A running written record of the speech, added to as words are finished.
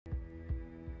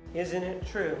Isn't it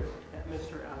true that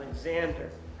Mr. Alexander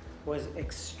was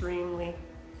extremely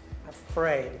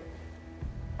afraid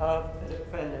of the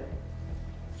defendant,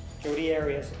 Jodi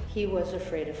Arias? He was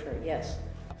afraid of her, yes.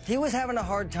 He was having a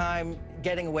hard time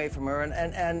getting away from her,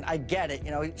 and I get it.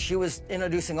 You know, she was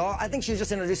introducing I think she was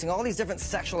just introducing all these different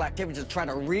sexual activities to try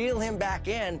to reel him back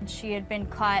in. She had been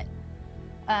caught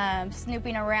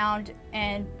snooping around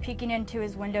and peeking into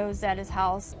his windows at his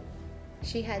house.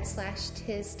 She had slashed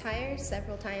his tires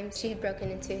several times. She had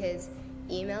broken into his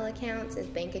email accounts, his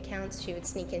bank accounts. She would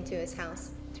sneak into his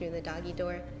house through the doggy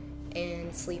door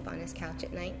and sleep on his couch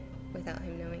at night without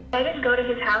him knowing. I didn't go to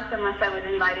his house unless I was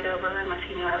invited over, unless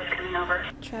he knew I was coming over.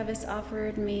 Travis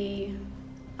offered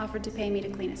to pay me to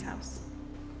clean his house.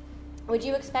 Would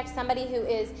you expect somebody who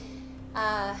is,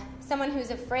 someone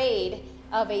who's afraid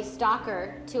of a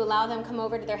stalker to allow them come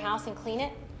over to their house and clean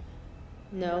it?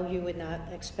 No, you would not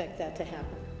expect that to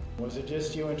happen. Was it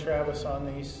just you and Travis on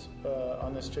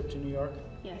this trip to New York?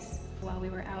 Yes. While we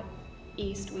were out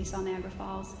east, we saw Niagara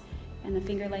Falls and the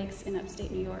Finger Lakes in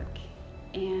upstate New York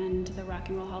and the Rock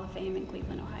and Roll Hall of Fame in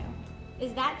Cleveland, Ohio.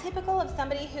 Is that typical of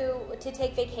somebody to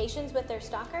take vacations with their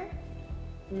stalker?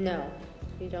 No,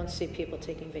 you don't see people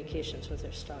taking vacations with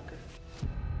their stalker.